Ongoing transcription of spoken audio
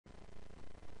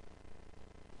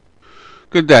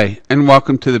Good day, and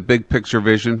welcome to the Big Picture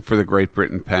Vision for the Great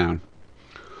Britain Pound.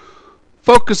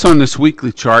 Focus on this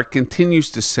weekly chart continues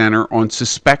to center on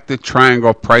suspected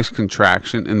triangle price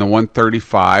contraction in the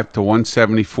 135 to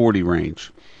 170.40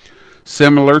 range.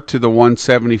 Similar to the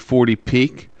 170.40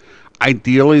 peak,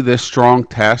 ideally this strong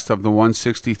test of the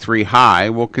 163 high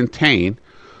will contain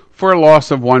for a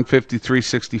loss of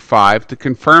 153.65 to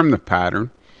confirm the pattern,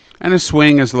 and a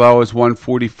swing as low as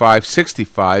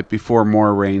 145.65 before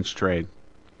more range trade.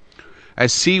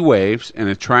 As C waves in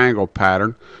a triangle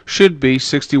pattern should be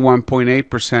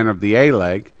 61.8% of the A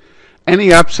leg,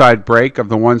 any upside break of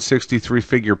the 163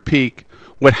 figure peak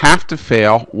would have to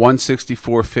fail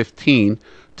 164.15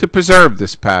 to preserve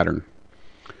this pattern.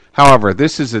 However,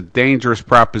 this is a dangerous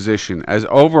proposition, as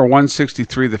over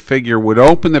 163 the figure would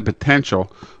open the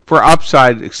potential for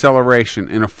upside acceleration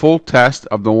in a full test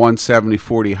of the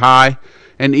 170.40 high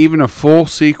and even a full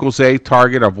C equals A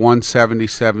target of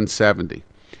 177.70.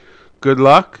 Good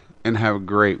luck and have a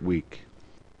great week.